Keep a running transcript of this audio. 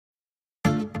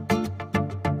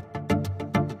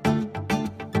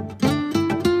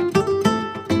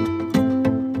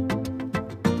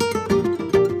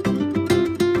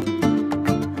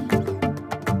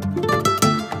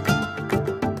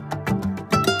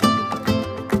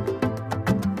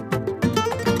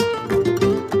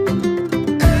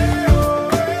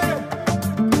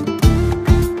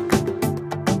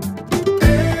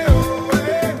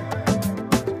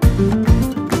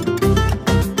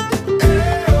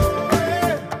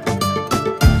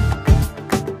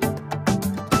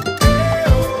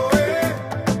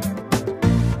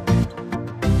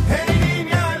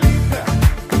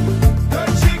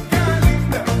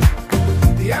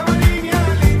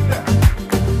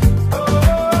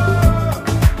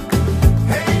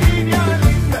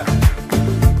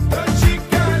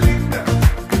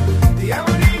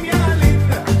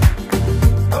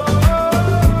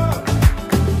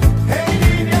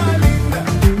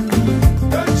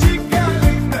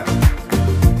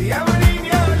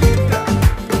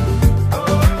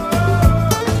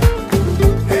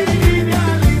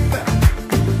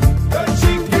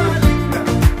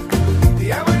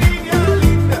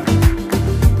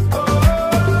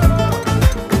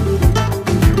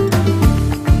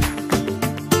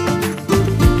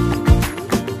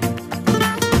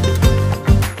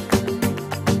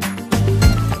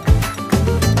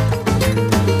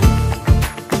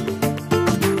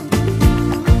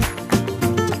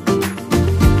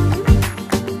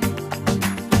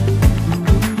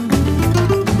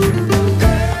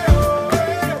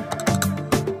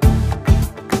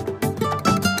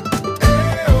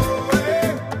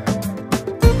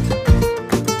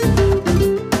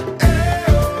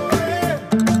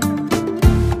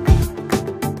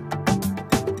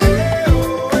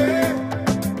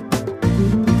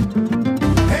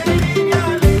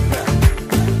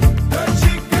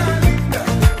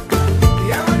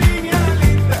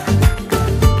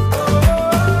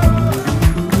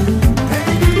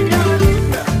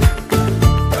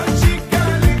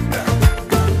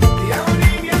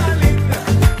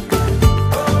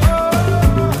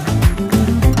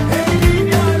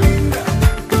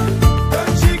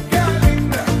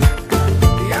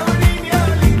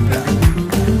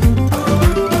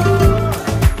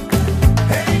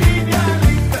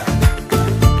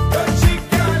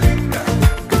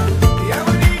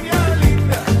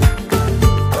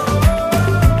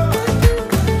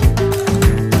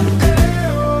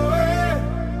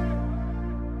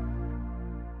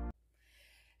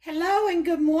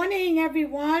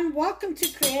everyone. Welcome to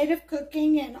Creative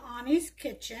Cooking in Ani's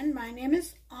Kitchen. My name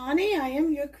is Ani. I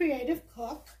am your creative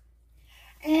cook.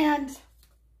 And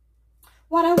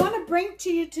what I want to bring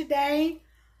to you today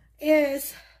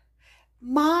is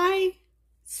my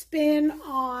spin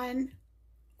on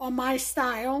my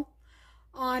style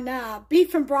on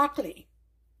beef and broccoli.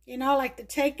 You know, like the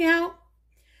takeout,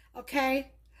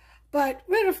 okay? But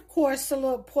with, of course, a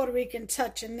little Puerto Rican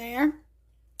touch in there.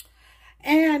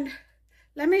 And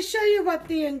let me show you what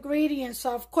the ingredients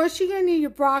are. Of course, you're going to need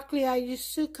your broccoli. I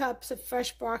use 2 cups of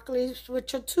fresh broccoli,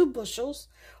 which are 2 bushels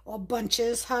or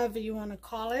bunches, however you want to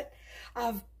call it,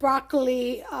 of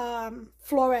broccoli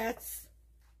florets.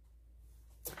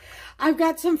 I've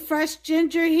got some fresh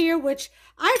ginger here, which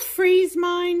I freeze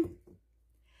mine.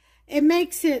 It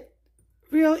makes it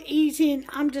real easy, and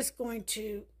I'm just going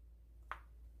to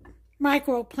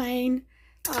microplane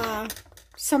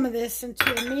some of this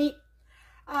into the meat.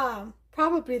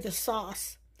 Probably the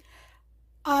sauce.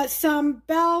 Some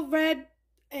bell red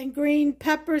and green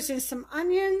peppers and some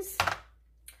onions.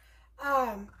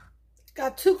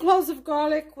 Got 2 cloves of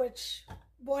garlic, which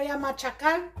voy a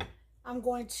machacar. I'm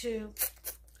going to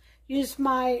use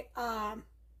my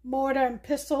mortar and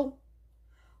pestle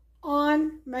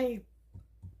on my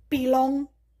pilon.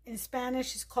 In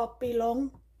Spanish, it's called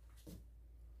pilon.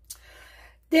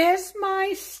 There's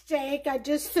my steak. I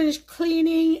just finished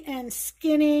cleaning and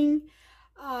skinning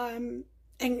and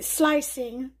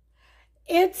slicing.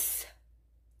 It's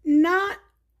not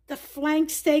the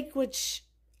flank steak, which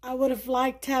I would have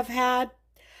liked to have had,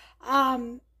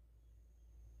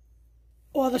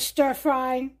 or the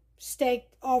stir-fry steak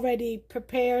already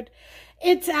prepared.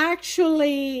 It's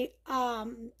actually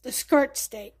the skirt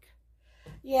steak.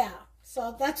 Yeah,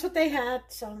 so that's what they had,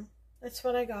 so that's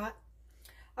what I got.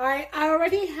 All right, I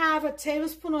already have a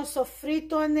tablespoon of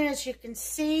sofrito in there, as you can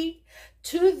see.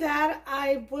 To that,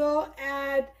 I will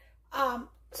add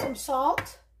some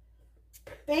salt,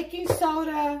 baking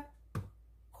soda,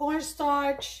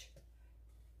 cornstarch,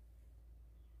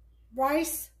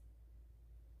 rice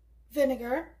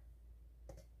vinegar,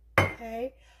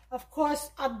 okay? Of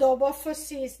course, adobo for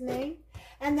seasoning.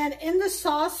 And then in the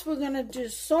sauce, we're going to do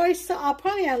soy sauce. I'll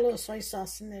probably add a little soy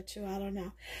sauce in there too. I don't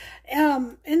know.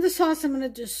 In the sauce, I'm going to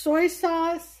do soy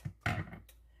sauce,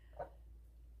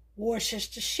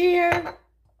 Worcestershire.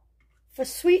 For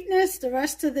sweetness, the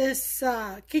rest of this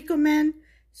Kikkoman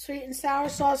sweet and sour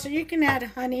sauce. So you can add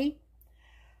honey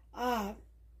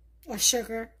or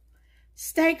sugar.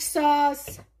 Steak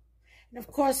sauce. And of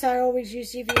course, I always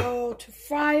use EVO to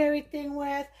fry everything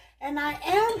with. And I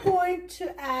am going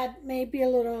to add maybe a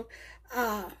little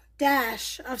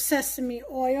dash of sesame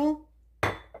oil.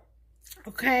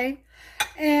 Okay.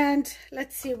 And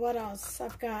let's see what else.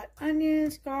 I've got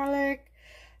onions, garlic.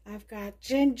 I've got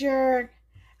ginger.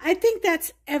 I think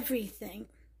that's everything.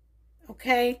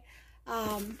 Okay.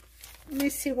 Let me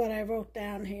see what I wrote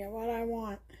down here. What I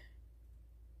want.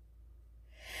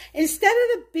 Instead of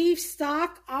the beef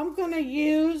stock, I'm going to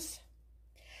use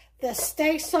the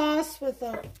steak sauce with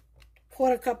a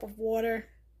 1/4 cup of water.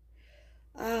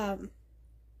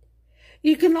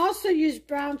 You can also use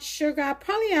brown sugar. I'll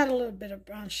probably add a little bit of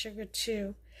brown sugar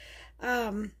too.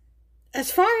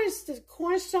 As far as the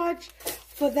cornstarch,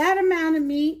 for that amount of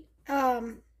meat,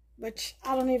 which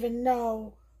I don't even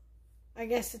know, I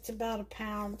guess it's about 1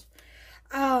 pound.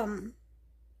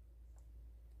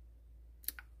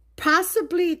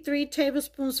 Possibly 3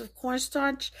 tablespoons of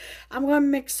cornstarch. I'm going to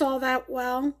mix all that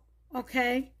well,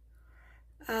 okay,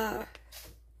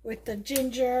 with the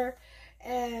ginger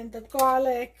and the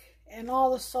garlic and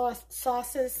all the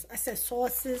sauces. I said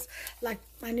sauces, like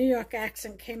my New York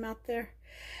accent came out there.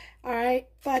 All right,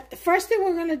 but the first thing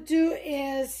we're going to do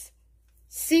is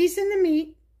season the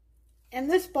meat in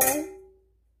this bowl,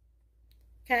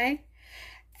 okay,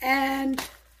 and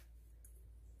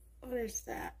what is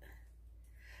that?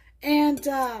 And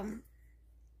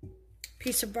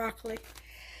piece of broccoli.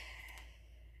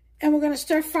 And we're going to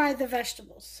stir fry the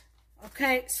vegetables.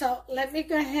 Okay, so let me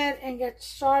go ahead and get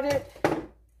started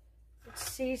with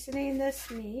seasoning this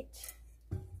meat.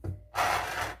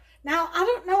 Now, I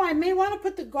don't know, I may want to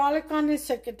put the garlic on this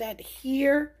so I could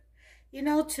adhere, you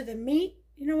know, to the meat.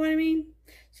 You know what I mean?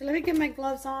 So let me get my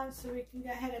gloves on so we can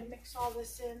go ahead and mix all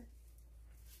this in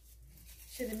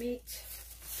to the meat.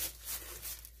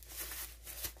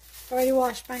 Already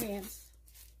washed my hands.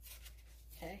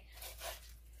 Okay.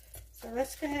 So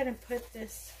let's go ahead and put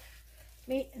this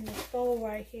meat in this bowl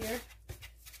right here.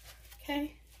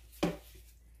 Okay.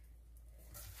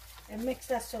 And mix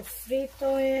that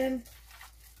sofrito in,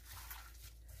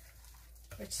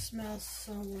 which smells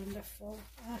so wonderful.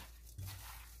 Ah,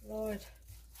 Lord.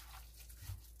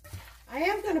 I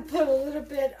am going to put a little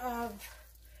bit of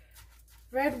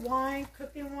red wine,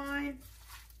 cooking wine,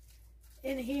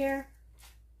 in here.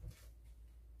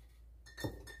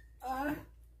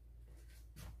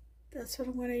 That's what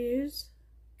I'm going to use.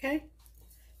 Okay?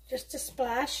 Just a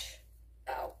splash.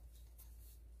 Oh.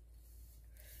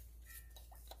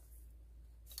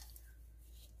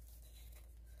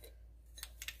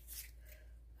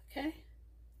 Okay.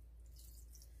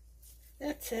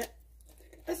 That's it.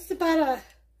 That's about a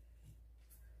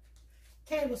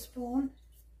tablespoon.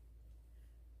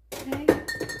 Okay.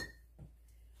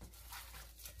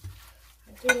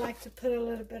 I do like to put a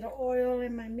little bit of oil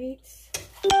in my meats.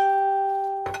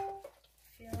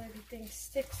 Feel everything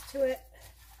sticks to it.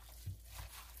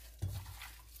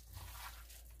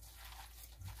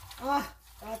 Ah,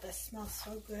 oh, that smells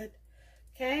so good.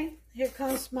 Okay, here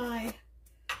comes my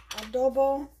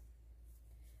adobo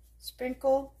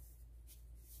sprinkle.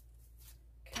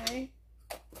 Okay,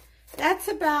 that's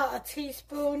about a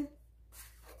teaspoon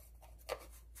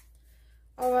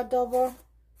of adobo,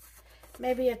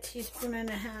 maybe a teaspoon and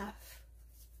a half.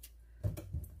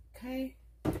 Okay,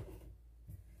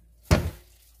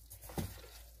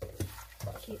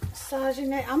 keep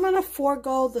massaging it. I'm gonna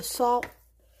forego the salt,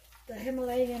 the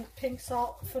Himalayan pink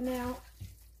salt for now,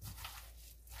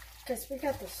 because we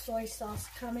got the soy sauce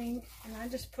coming, and I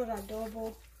just put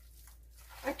adobo.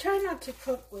 I try not to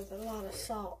cook with a lot of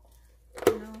salt,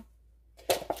 you know.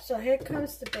 So here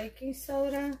comes the baking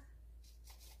soda.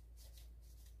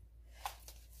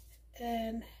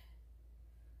 And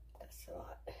that's a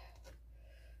lot.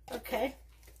 Okay,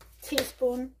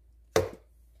 teaspoon.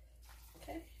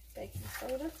 Okay, baking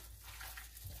soda.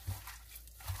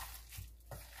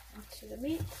 Onto the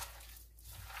meat.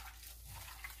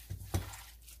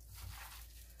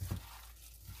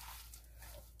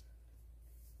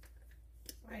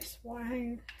 Rice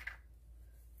wine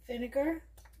vinegar.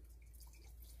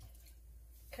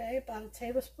 Okay, about a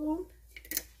tablespoon.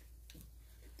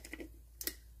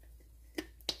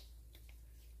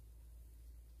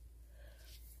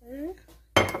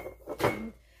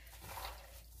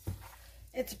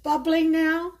 It's bubbling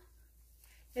now.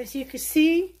 As you can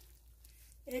see,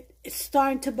 it's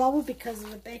starting to bubble because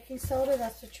of the baking soda.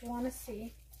 That's what you want to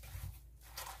see.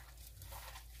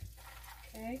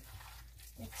 Okay,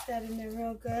 mix that in there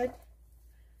real good.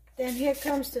 Then here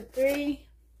comes the 3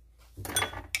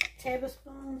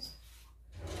 tablespoons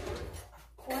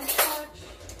cornstarch.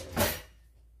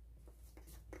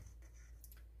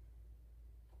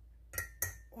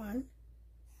 1,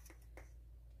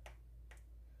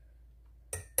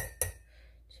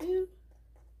 2,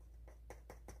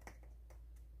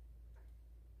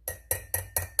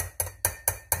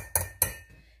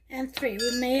 and 3.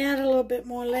 We may add a little bit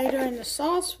more later in the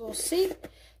sauce. We'll see.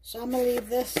 So I'm going to leave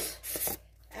this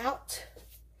out.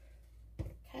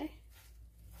 Okay.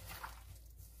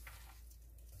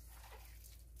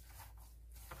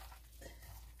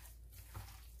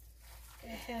 Go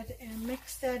ahead and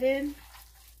mix that in.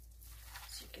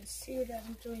 So you can see that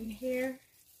I'm doing here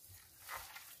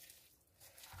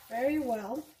very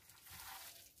well.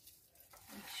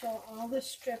 Make sure all the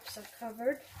strips are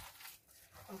covered,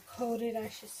 or coated, I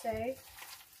should say.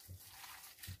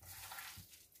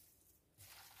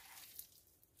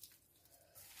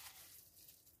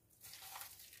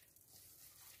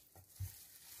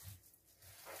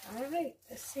 All right,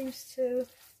 this seems to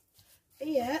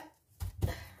be it.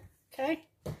 Okay,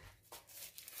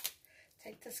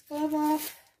 take this glove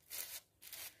off.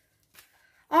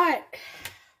 All right.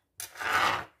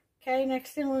 Okay,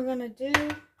 next thing we're gonna do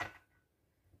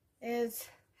is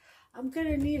I'm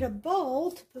gonna need a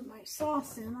bowl to put my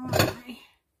sauce in, aren't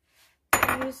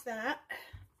I? Use that.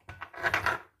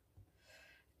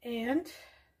 And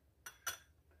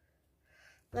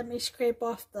let me scrape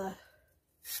off the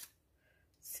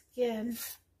skin,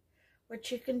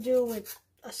 which you can do with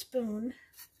a spoon.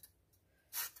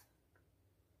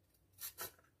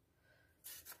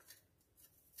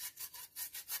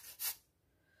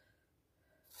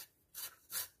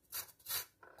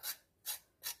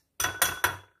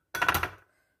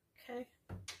 Okay.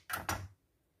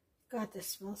 God, this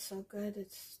smells so good.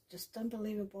 It's just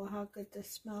unbelievable how good this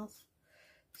smells.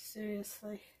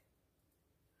 Seriously.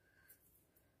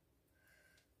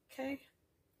 Okay.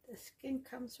 The skin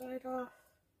comes right off.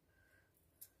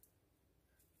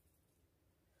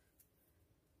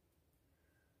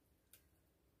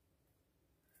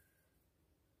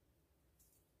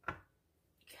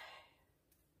 Okay.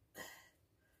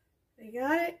 We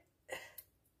got it.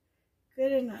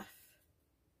 Good enough.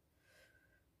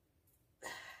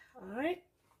 All right.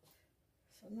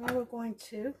 So now we're going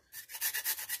to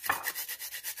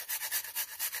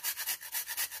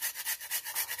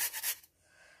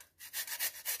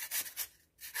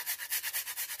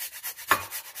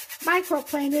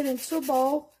microplane it into a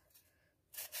bowl.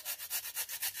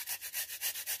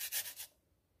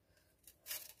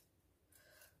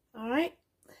 All right.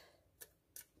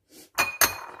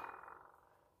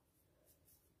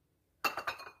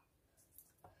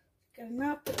 Good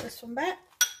enough. Put this one back.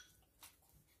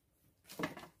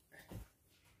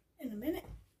 In a minute.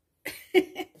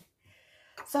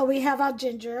 So we have our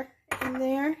ginger in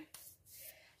there.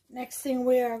 Next thing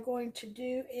we are going to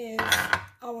do is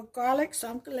our garlic.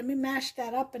 So let me mash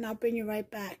that up and I'll bring you right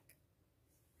back.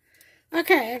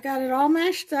 Okay, I got it all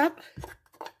mashed up.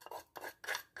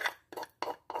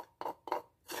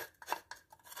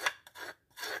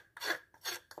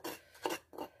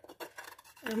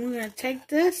 And we're going to take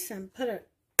this and put it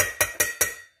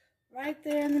right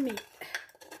there in the meat.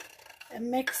 And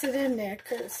mix it in there,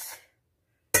 because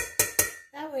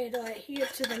that way it'll adhere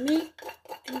to the meat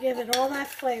and give it all that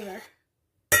flavor.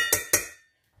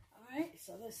 Alright,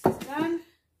 so this is done.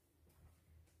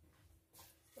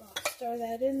 So I'll stir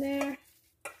that in there.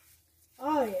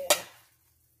 Oh yeah,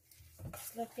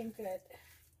 it's looking good.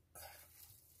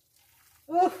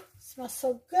 Oh, smells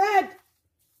so good.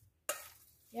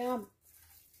 Yum.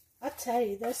 I tell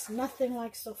you, there's nothing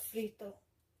like sofrito.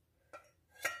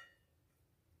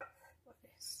 What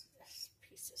is this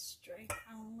piece of string?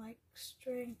 I don't like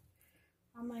string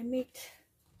on my meat.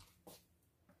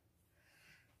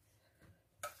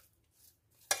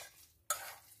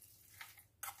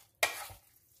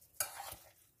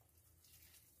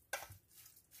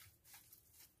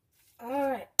 All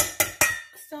right,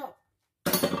 so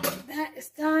that is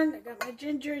done. I got my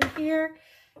ginger in here.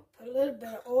 Put a little bit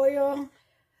of oil.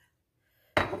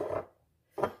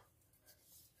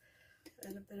 A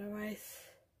little bit of rice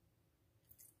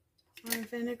wine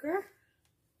vinegar.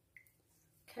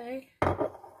 Okay.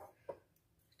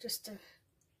 Just a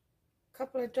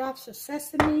couple of drops of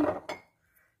sesame.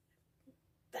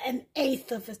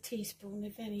 1/8 of a teaspoon,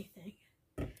 if anything.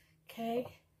 Okay.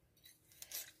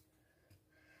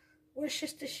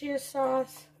 Worcestershire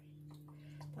sauce.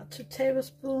 About 2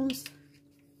 tablespoons.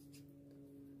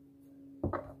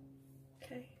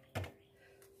 Okay.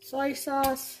 Soy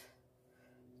sauce.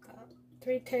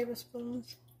 3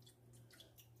 tablespoons.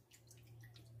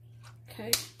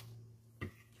 Okay.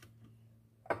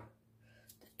 The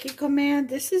Kiko Man,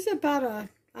 this is about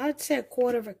I'd say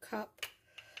 1/4 of a cup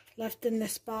left in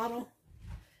this bottle.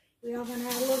 We are going to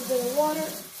add a little bit of water,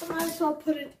 so I might as well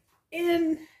put it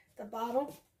in the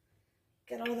bottle.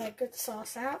 Get all that good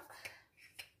sauce out.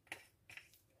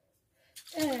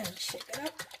 And shake it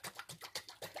up.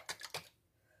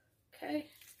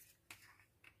 Okay.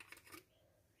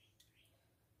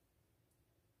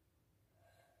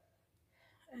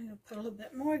 I'm going to put a little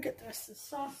bit more, get the rest of the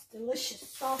sauce, delicious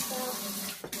sauce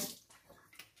out.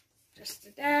 Just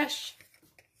a dash.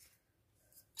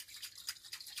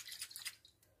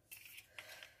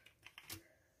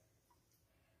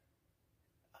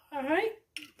 All right.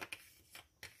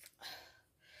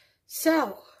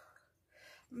 So,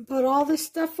 put all this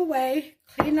stuff away,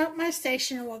 clean up my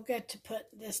station, and we'll get to put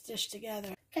this dish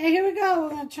together. Okay, here we go. We're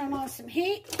going to turn on some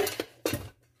heat.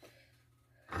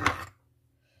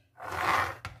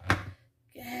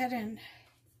 Go ahead and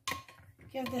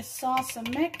give this sauce a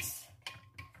mix.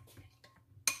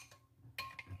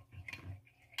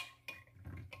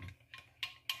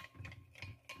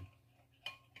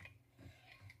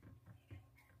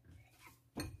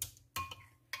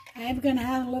 I'm going to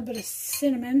add a little bit of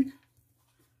cinnamon.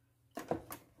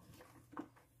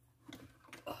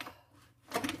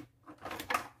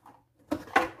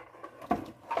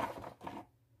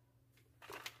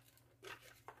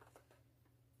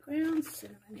 Ground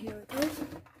cinnamon, here we go.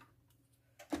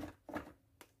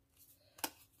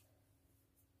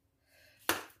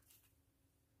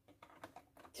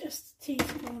 Just a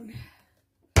teaspoon,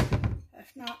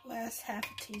 if not less, 1/2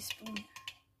 teaspoon.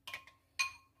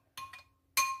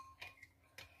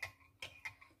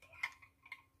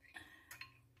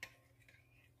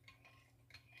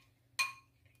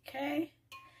 Okay,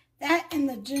 that and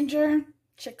the ginger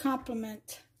should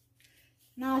complement.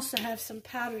 And I also have some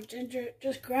powdered ginger,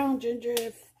 just ground ginger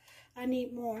if I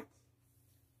need more.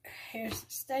 Here's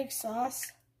the steak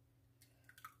sauce,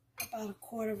 about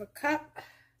 1/4 of a cup.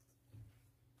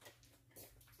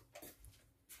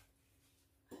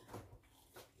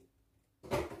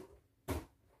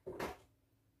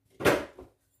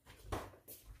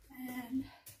 And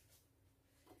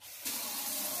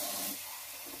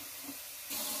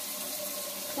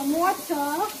some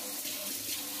water.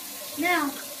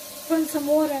 Now, put some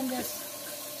water in this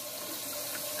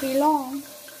pilon.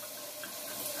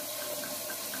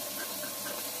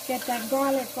 Get that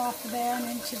garlic off of there and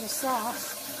into the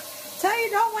sauce. Tell you,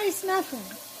 don't waste nothing.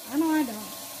 I know I don't.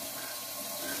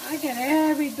 I get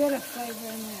every bit of flavor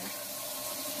in there.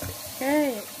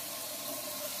 Okay.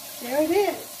 There it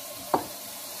is.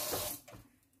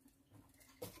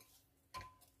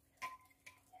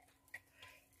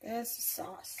 There's the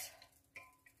sauce.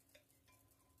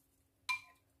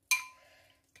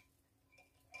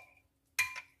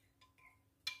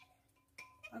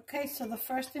 Okay, so the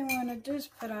first thing we're going to do is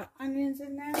put our onions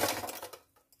in there.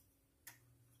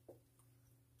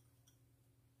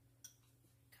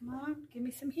 Come on, give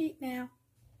me some heat now.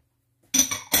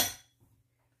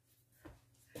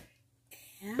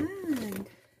 And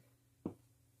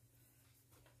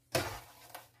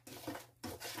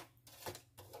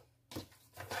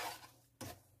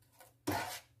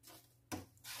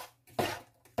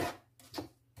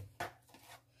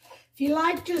if you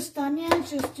like just onions,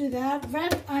 just do that.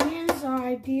 Red onions are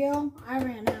ideal. I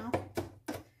ran out.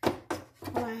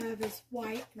 All I have is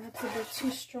white, and that's a bit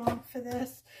too strong for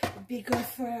this. It'd be good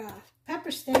for a pepper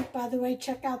steak. By the way,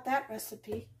 check out that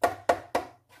recipe.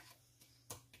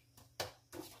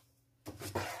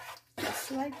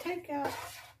 Just like takeout.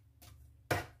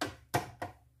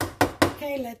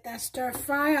 Okay, let that stir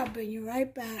fry. I'll bring you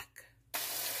right back.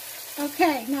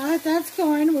 Okay, now that that's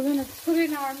going, we're going to put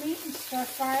in our meat and stir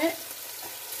fry it.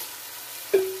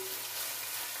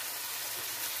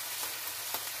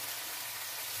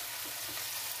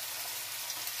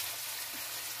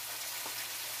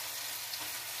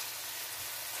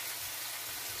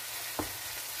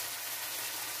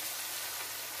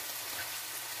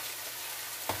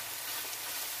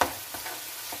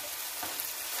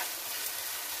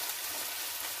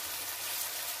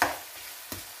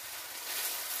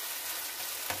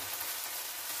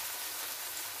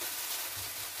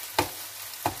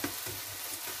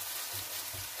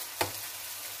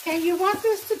 Okay, you want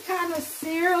this to kind of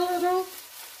sear a little,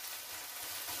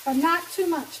 but not too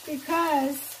much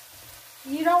because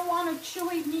you don't want a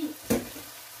chewy meat.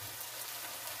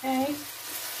 Okay? It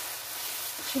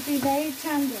should be very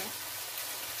tender.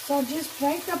 So just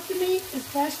break up the meat as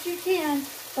best you can.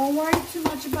 Don't worry too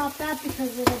much about that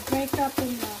because it'll break up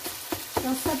in the,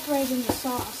 it'll separate in the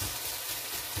sauce.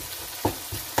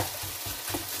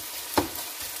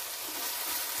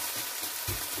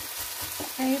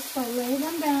 Okay, so lay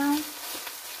them down,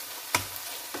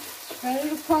 spread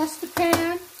it across the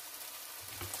pan,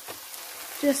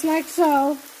 just like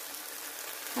so,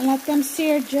 and let them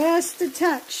sear just a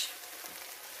touch,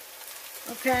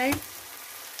 okay?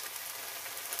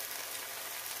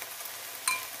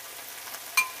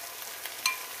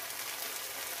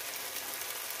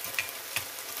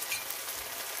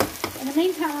 In the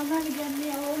meantime, I'm going to get me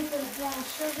a little bit of brown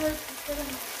sugar to put in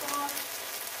the sauce.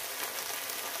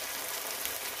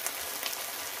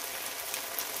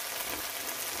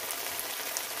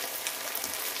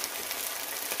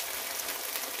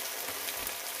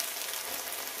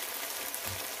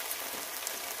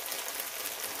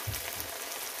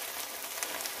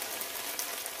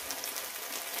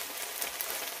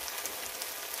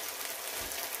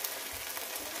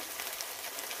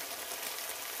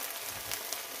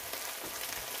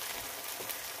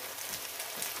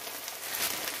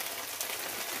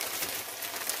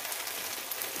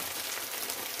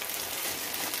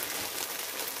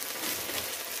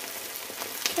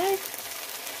 Okay,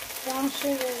 brown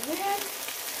sugar is in.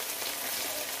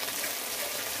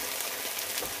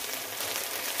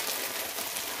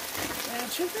 Brown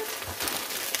sugar.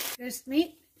 This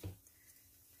meat.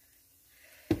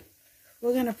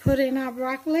 We're going to put in our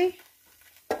broccoli.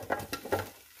 Okay.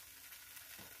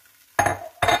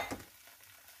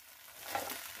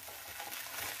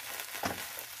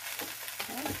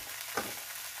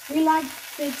 We like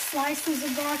big slices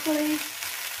of broccoli.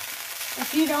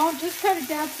 If you don't, just cut it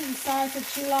down to the size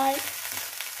that you like.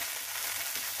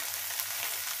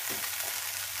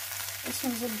 This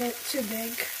one's a bit too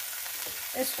big.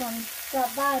 This one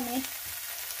got by me.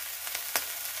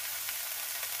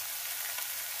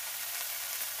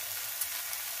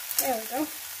 There we go.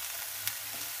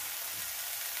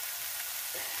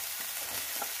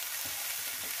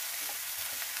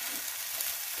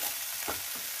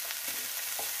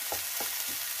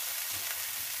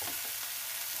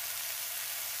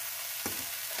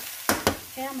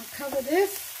 Okay, I'm going to cover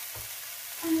this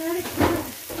and let it kind of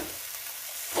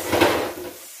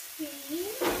steam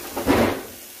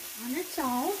on its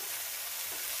own.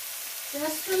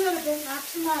 Just a little bit, not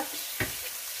too much.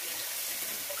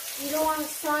 You don't want a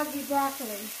soggy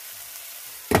broccoli.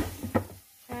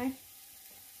 Okay?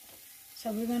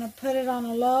 So we're going to put it on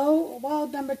a low, well,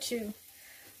 number 2.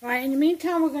 All right, in the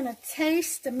meantime, we're going to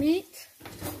taste the meat.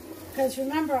 Because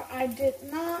remember, I did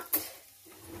not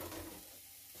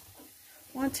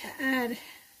want to add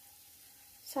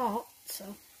salt. So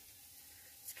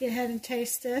let's get ahead and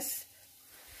taste this.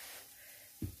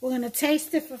 We're going to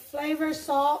taste it for flavor,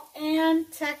 salt,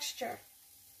 and texture.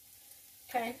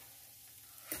 Okay.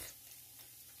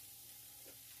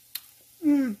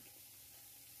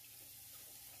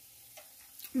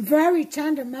 Very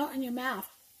tender, melt in your mouth.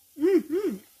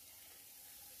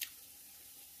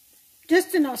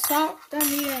 Just enough salt,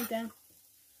 doesn't need anything.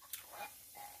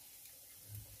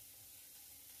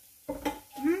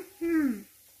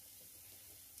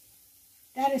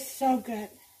 That is so good.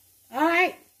 All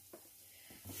right.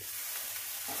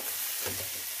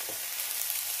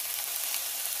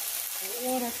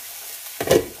 Water.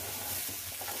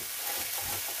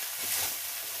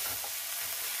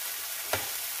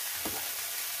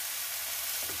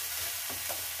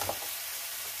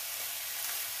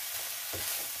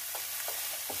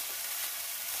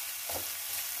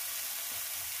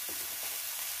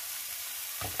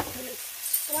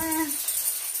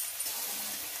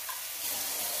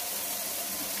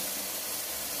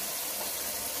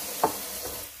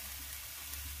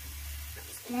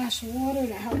 Splash of water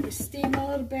to help it steam a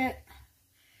little bit.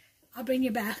 I'll bring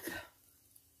you back.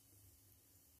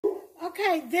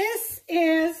 Okay, this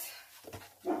is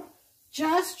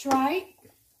just right.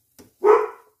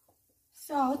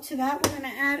 So to that we're going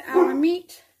to add our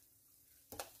meat.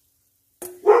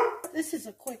 This is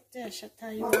a quick dish, I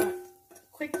tell you what.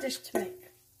 Quick dish to make.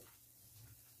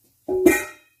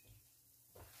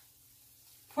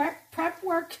 Prep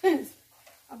work is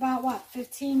about what,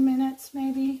 15 minutes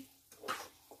maybe?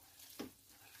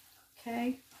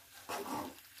 Okay.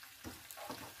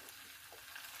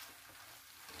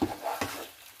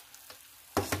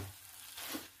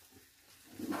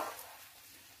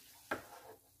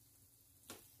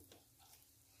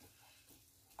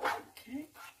 Okay.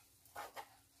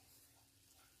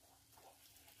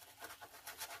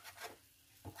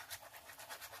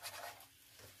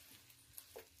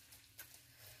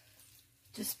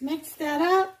 Just mix that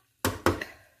up.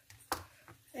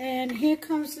 And here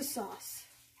comes the sauce.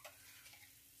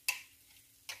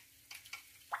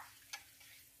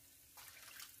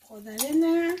 Pour that in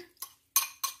there.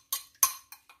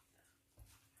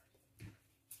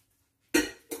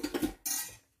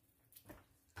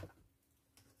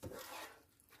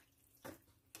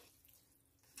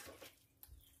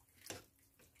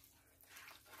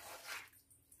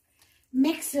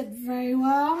 Mix it very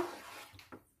well.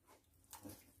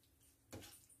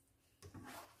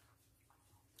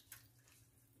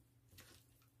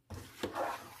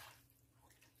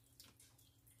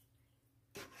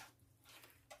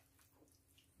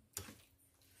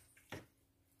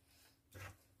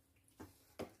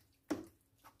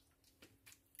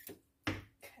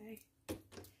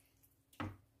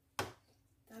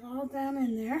 That all down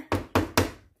in there.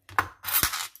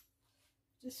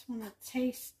 Just want to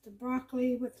taste the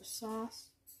broccoli with the sauce.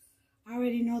 I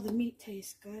already know the meat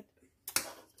tastes good.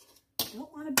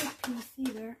 Don't want a big piece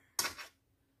either.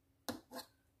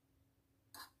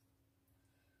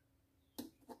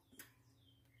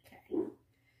 Okay.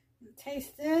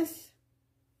 Taste this.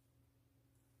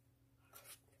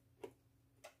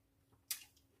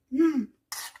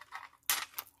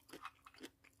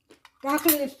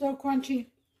 Broccoli is so crunchy.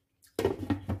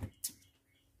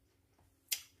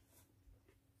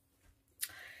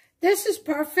 This is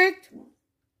perfect.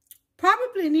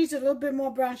 Probably needs a little bit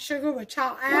more brown sugar, which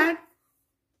I'll add.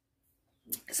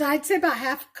 So I'd say about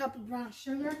half a cup of brown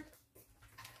sugar.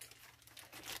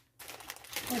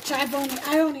 Which I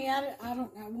only added, I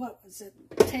don't know, what was it?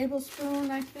 A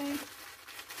tablespoon, I think.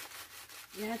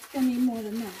 Yeah, it's going to need more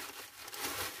than that.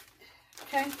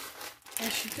 Okay,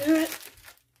 that should do it.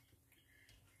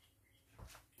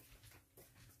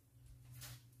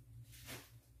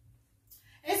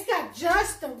 It's got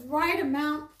just the right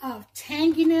amount of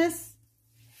tanginess.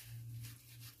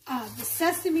 The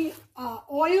sesame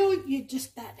oil, you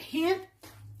just that hint,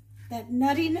 that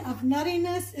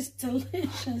nuttiness is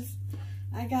delicious.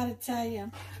 I gotta tell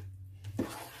you.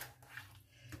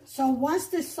 So once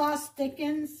the sauce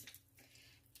thickens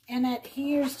and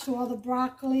adheres to all the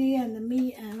broccoli and the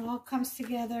meat and it all comes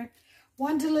together,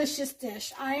 one delicious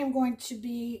dish. I'm going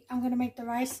to make the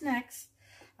rice next.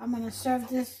 I'm going to serve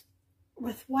this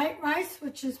with white rice,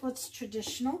 which is what's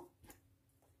traditional.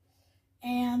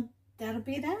 And that'll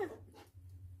be that.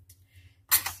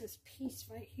 It's this piece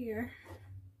right here.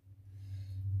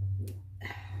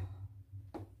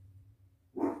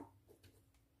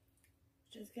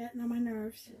 Just getting on my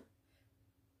nerves.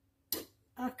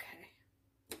 Okay.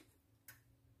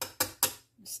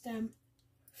 Stem.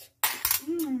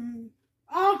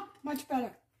 Oh, much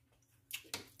better.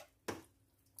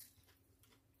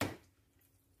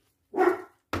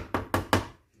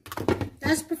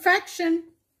 That's perfection.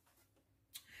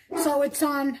 So it's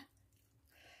on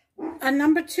a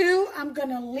number 2. I'm going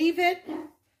to leave it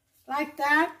like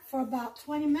that for about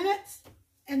 20 minutes.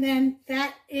 And then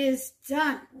that is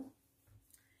done.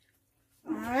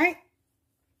 All right.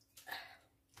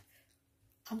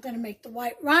 I'm going to make the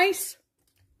white rice.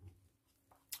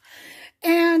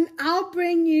 And I'll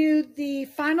bring you the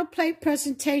final plate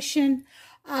presentation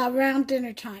around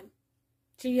dinner time.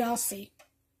 So y'all see.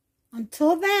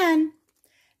 Until then,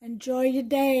 enjoy your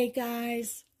day,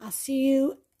 guys. I'll see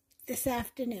you this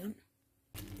afternoon.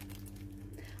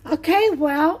 Okay,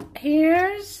 well,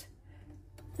 here's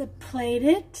the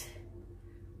plated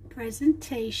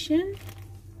presentation.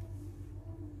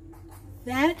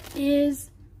 That is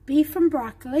beef and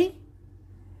broccoli,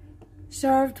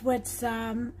 served with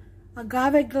some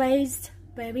agave glazed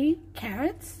baby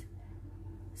carrots,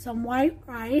 some white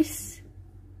rice,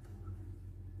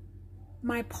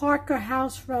 my Parker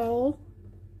house rolls,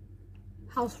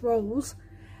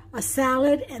 a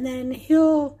salad, and then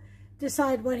he'll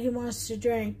decide what he wants to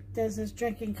drink. There's his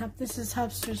drinking cup. This is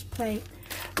Hubster's plate.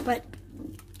 But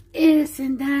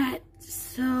isn't that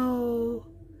so,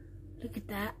 look at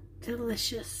that,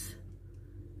 delicious.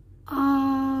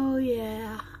 Oh,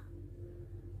 yeah.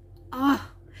 Oh,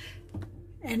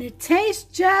 and it tastes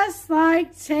just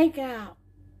like takeout.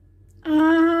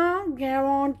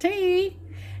 Guarantee.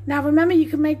 Now remember, you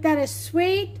can make that as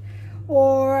sweet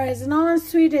or as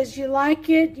non-sweet as you like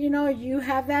it. You know, you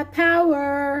have that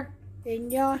power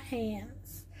in your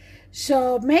hands.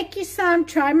 So make you some.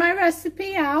 Try my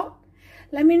recipe out.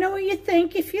 Let me know what you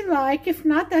think if you like. If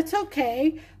not, that's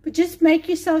okay. But just make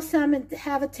yourself some and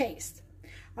have a taste.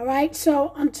 All right?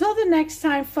 So until the next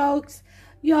time, folks,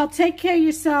 y'all take care of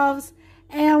yourselves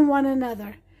and one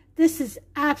another. This is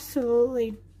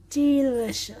absolutely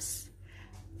delicious.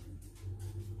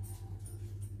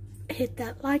 Hit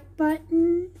that like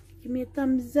button. Give me a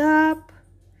thumbs up.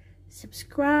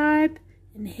 Subscribe.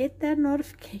 And hit that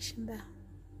notification bell.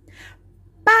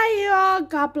 Bye, y'all.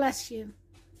 God bless you.